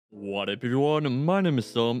What up everyone, my name is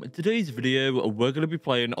Storm. In today's video, we're going to be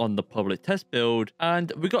playing on the public test build,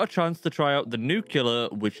 and we got a chance to try out the new killer,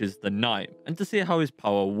 which is the Knight, and to see how his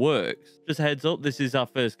power works. Just a heads up, this is our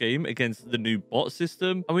first game against the new bot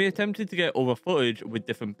system, and we attempted to get other footage with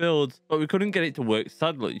different builds, but we couldn't get it to work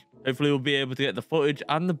sadly. Hopefully we'll be able to get the footage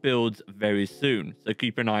and the builds very soon, so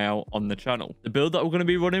keep an eye out on the channel. The build that we're going to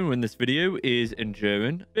be running in this video is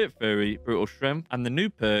Enduring, Bit Furry, Brutal Strength, and the new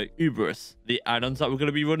perk, Hubris. The add-ons that we're going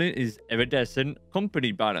to be running is Iridescent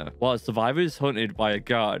Company Banner. While a survivor is hunted by a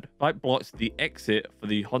guard, fight blocks the exit for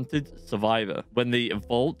the hunted survivor. When the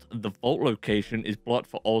vault location is blocked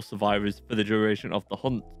for all survivors for the duration of the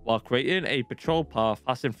hunt. While creating a patrol path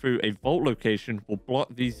passing through a vault location will block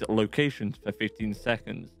these locations for 15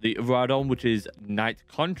 seconds. The addon, which is Night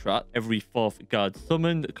Contract, every fourth guard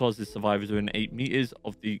summoned causes survivors within 8 meters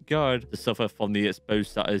of the guard to suffer from the exposed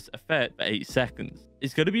status effect for 8 seconds.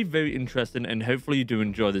 It's going to be very interesting, and hopefully you do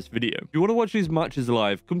enjoy this video. If you want to watch these matches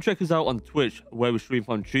live, come check us out on Twitch, where we stream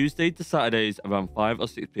from Tuesday to Saturdays around 5 or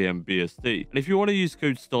 6 PM BST. And if you want to use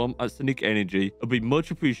code STORM at Cynic Energy, it'll be much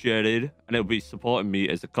appreciated, and it'll be supporting me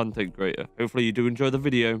as a content creator. Hopefully you do enjoy the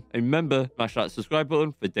video, and remember, smash that subscribe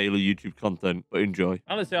button for daily YouTube content. But enjoy.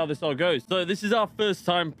 And let's see how this all goes. So this is our first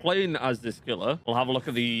time playing as this killer. We'll have a look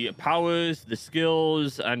at the powers, the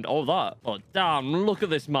skills, and all that. Oh damn, look at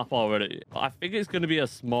this map already. I think it's going to be a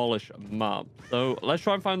smallish map, so let's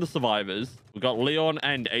try and find the survivors. We've got Leon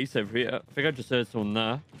and Ace over here. I think I just heard someone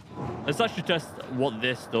there. Let's actually test what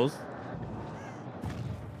this does.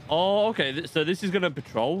 Oh, okay, so this is gonna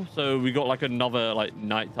patrol, so we got like another like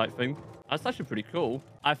night type thing. That's actually pretty cool.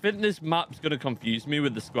 I think this map's gonna confuse me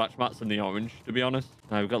with the scratch mats and the orange, to be honest.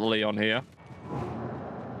 Now we've got Leon here.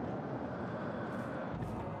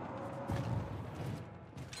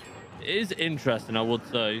 It is interesting, I would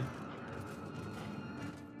say.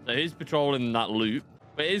 So he's patrolling that loop,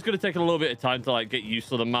 but it is going to take a little bit of time to like get used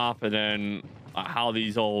to the map and then how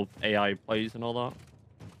these all AI plays and all that.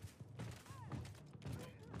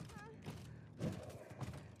 I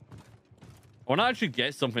want to actually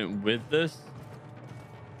get something with this.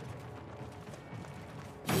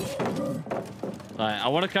 I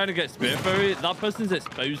want to kind of get Spirit Fairy. That person's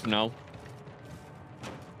exposed now,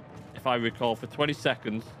 if I recall, for 20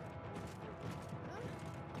 seconds.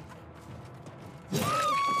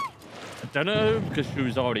 I don't know, because she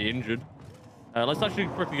was already injured. Let's actually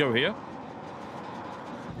quickly go here.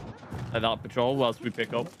 At that patrol whilst we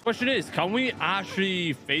pick up. Question is, can we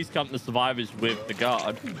actually face camp the survivors with the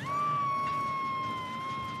guard?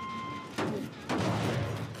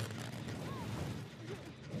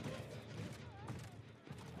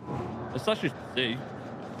 Let's actually see.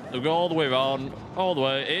 So we go all the way around, all the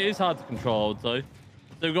way. It is hard to control, I would say.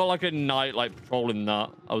 So we've got like a night like patrolling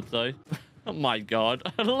that, I would say. Oh my god,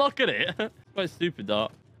 look at it. It's quite stupid, that.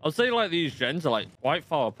 I would say like these gens are like quite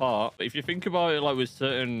far apart, but if you think about it, like with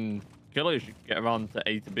certain killers, you can get around to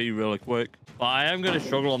A to B really quick. But I am going to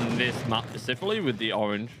struggle on this map specifically with the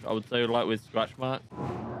orange. I would say like with scratch mats.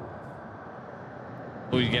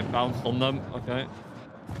 Oh, you get bounced on them. Okay.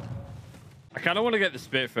 I kind of want to get the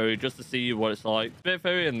Spirit Fairy just to see what it's like. Spirit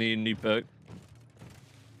Fairy and the new perk.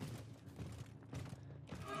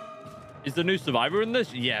 Is the new survivor in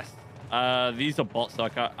this? Yes. These are bots, so I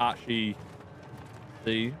can't actually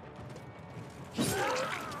see.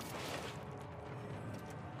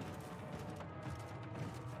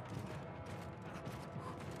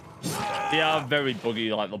 They are very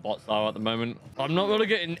buggy, like the bots are at the moment. I'm not really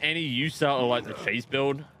getting any use out of like the chase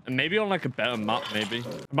build, and maybe on like a better map. Maybe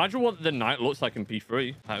imagine what the night looks like in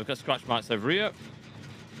P3. We've got scratch marks over here.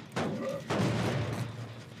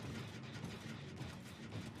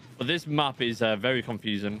 But this map is very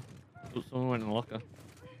confusing. Oh, someone went in the locker.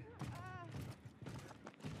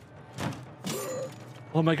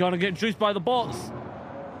 Oh my god, I'm getting juiced by the bots.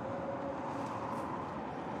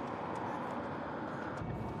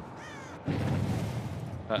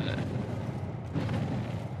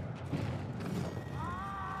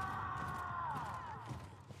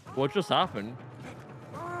 What just happened?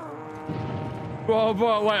 Bro,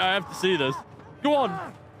 wait, I have to see this. Go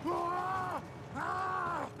on.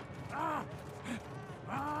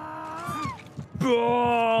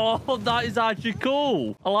 Oh, that is actually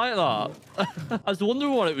cool. I like that. I was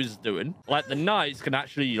wondering what it was doing. Like the knights can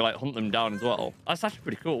actually like hunt them down as well. That's actually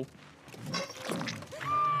pretty cool.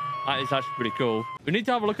 That is actually pretty cool. We need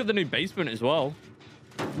to have a look at the new basement as well.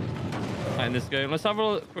 In this game, let's have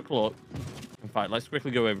a quick look. In fact, let's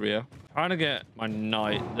quickly go over here. Trying to get my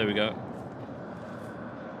knight. There we go.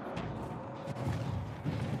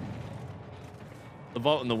 The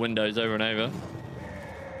vault and the windows over and over.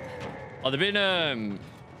 Oh, they've been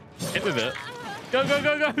hit with it. Go, go,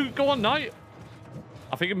 go, go. Go on, Knight.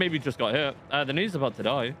 I think it maybe just got hit. The knee's about to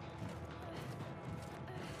die.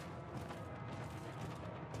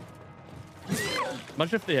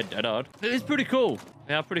 Imagine if they had dead hard. It is pretty cool.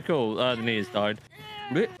 Yeah, pretty cool. The knee has died.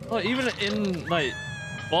 Like, even in, like,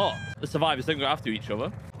 what? The survivors don't go after each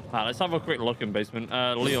other. Right, let's have a quick look in basement.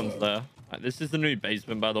 Leon's there. Right, this is the new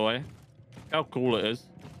basement, by the way. Look how cool it is.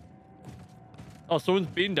 Oh, someone's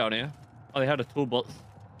been down here. Oh, they had a toolbox.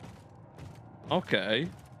 Okay.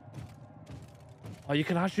 Oh, you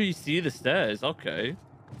can actually see the stairs. Okay.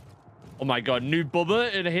 Oh my god, new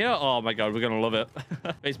Bubba in here. Oh my god, we're gonna love it.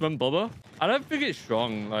 Basement Bubba. I don't think it's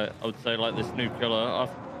strong. Like, I would say, like, this new killer. I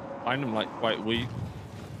find him, like, quite weak.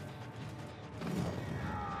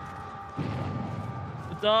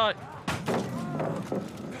 Die.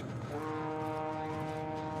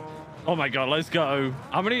 Oh my god, let's go.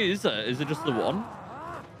 How many is there? Is it just the one?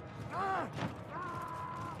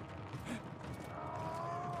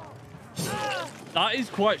 That is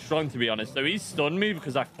quite strong, to be honest. So he stunned me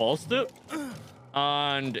because I forced it.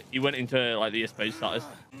 And he went into, like, the space status.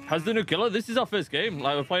 How's the new killer? This is our first game.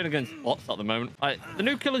 Like, we're playing against bots at the moment. Like, the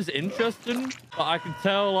new killer's interesting, but I can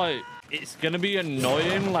tell, like, it's going to be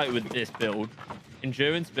annoying, like, with this build.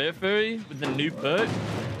 Endurance Spear Fury with the new perk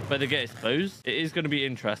where they get exposed. It is going to be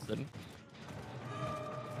interesting.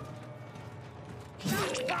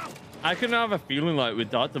 I can have a feeling, like,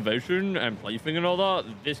 with Dark Devotion and Plaything and all that,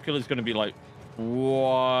 this kill is going to be, like,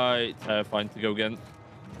 quite terrifying to go against.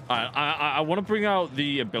 I want to bring out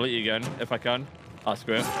the ability again if I can. Ah,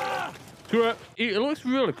 screw it. Screw it. It looks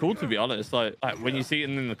really cool, to be honest. Like when you see it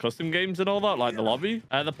in the custom games and all that, like the lobby.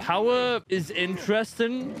 The power is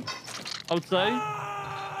interesting, I would say.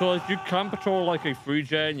 Because you can patrol like a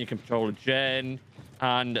 3-gen, you can patrol a gen,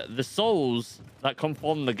 and the souls that come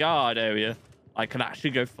from the guard area, I can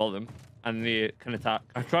actually go for them and they can attack.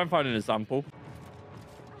 I'll try and find an example.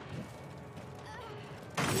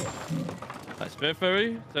 Spirit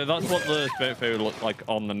Fairy. So that's what the Spirit Fairy looks like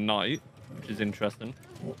on the night, which is interesting.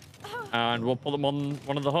 And we'll put them on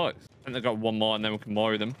one of the hooks. I think they've got one more and then we can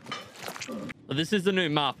Mori them. So this is the new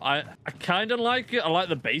map. I kind of like it. I like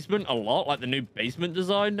the basement a lot, like the new basement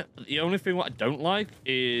design. But the only thing what I don't like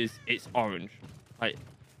is it's orange. Like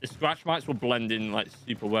the scratch marks will blend in like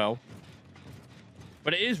super well.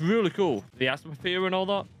 But it is really cool. The atmosphere and all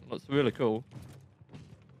that looks really cool.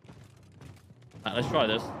 Right, let's try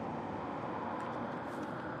this.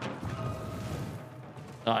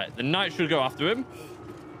 All right, the knight should go after him.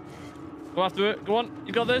 Go after it. Go on.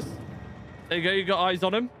 You got this. There you go. You got eyes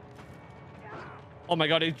on him. Oh my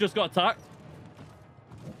god, he just got attacked.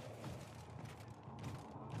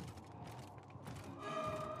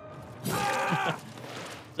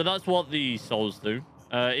 So that's what the souls do.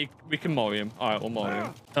 We can Mori him. All right, we'll Mori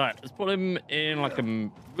him. All right, let's put him in like a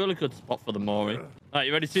really good spot for the Mori. All right,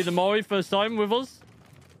 you ready to see the Mori first time with us?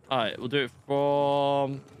 All right, we'll do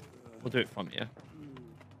it from here.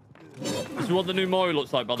 This is what the new Mori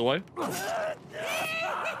looks like, by the way.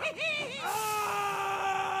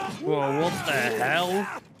 Whoa, what the hell?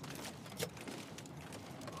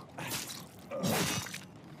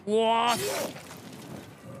 What?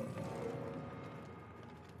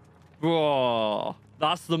 Whoa.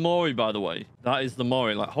 That's the Mori, by the way. That is the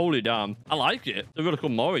Mori. Like, holy damn. I like it. It's a really cool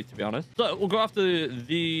Mori, to be honest. So, we'll go after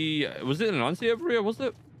the... Was it Nancy over here? Was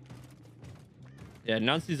it? Yeah,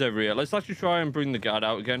 Nancy's over here. Let's actually try and bring the guard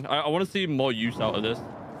out again. I want to see more use out of this.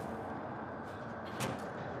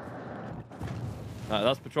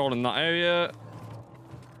 That's patrolling that area.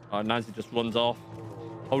 Nancy just runs off.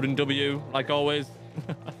 Holding W, like always.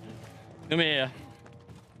 Come here.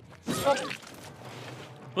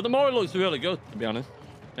 But the Mori looks really good, to be honest.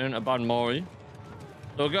 Ain't a bad Mori.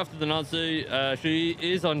 So we'll go after the Nancy. She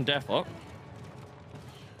is on death up.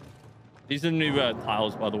 These are new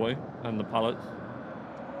tiles, by the way, and the pallets.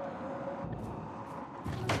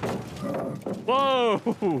 Whoa!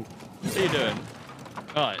 What are you doing?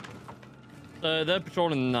 All right. So they're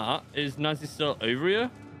patrolling that. Is Nancy still over here?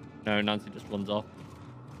 No, Nancy just runs off.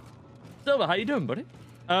 Silver, how you doing, buddy?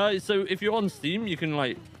 So if you're on Steam, you can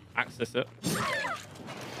like access it.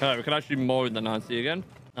 Alright, we can actually Mori the Nancy again.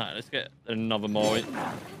 Alright, let's get another Mori.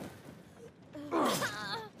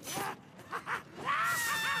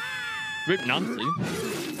 Rip Nancy.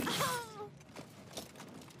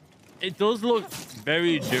 It does look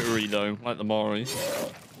very jittery though, like the Mori.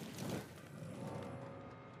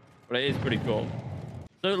 But it is pretty cool.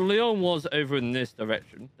 So Leon was over in this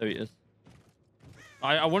direction. There he is.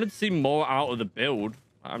 I wanted to see more out of the build.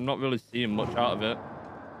 I'm not really seeing much out of it.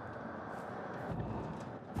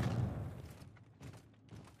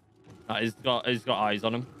 He's got eyes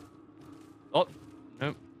on him. Oh,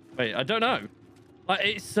 no. Wait, I don't know. Like,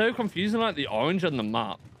 it's so confusing, like the orange on the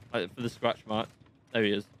map, like for the scratch mark. There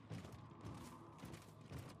he is.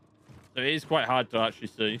 So it is quite hard to actually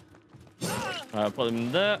see. Put them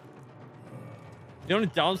in there. The only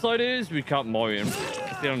downside is we can't MORI him.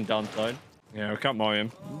 That's the only downside. Yeah, we can't MORI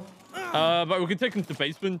him. But we can take him to the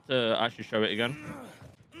basement to actually show it again.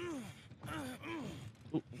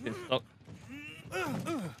 Ooh, getting stuck.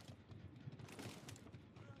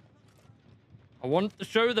 I want to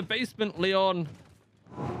show the basement, Leon.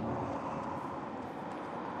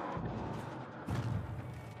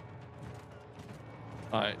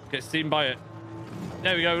 Alright, get seen by it.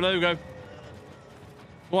 There we go, there we go.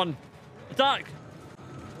 One. Attack!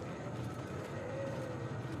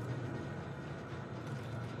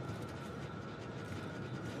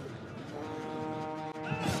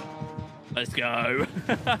 Let's go.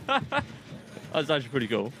 That's actually pretty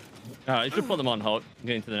cool. Alright, should put them on hold and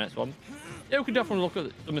get into the next one. Yeah, we could definitely look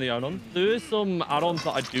at some of the add-ons. There is some add-ons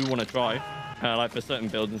that I do want to try. Like for certain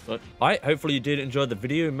builds and such. Alright, hopefully you did enjoy the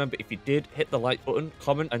video. Remember, if you did, hit the like button,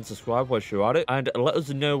 comment and subscribe while you're at it, and let us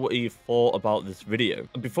know what you thought about this video.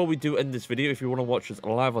 And before we do end this video, if you want to watch us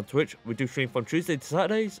live on Twitch, we do stream from Tuesday to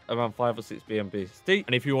Saturdays around 5 or 6 p.m. BST.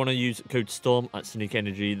 And if you want to use code STORM at Sneak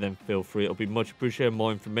Energy, then feel free. It'll be much appreciated.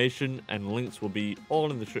 More information and links will be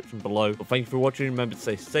all in the description below. But thank you for watching. Remember to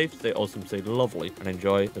stay safe, stay awesome, stay lovely, and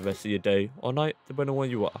enjoy the rest of your day or night, depending on where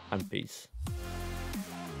you are. And peace.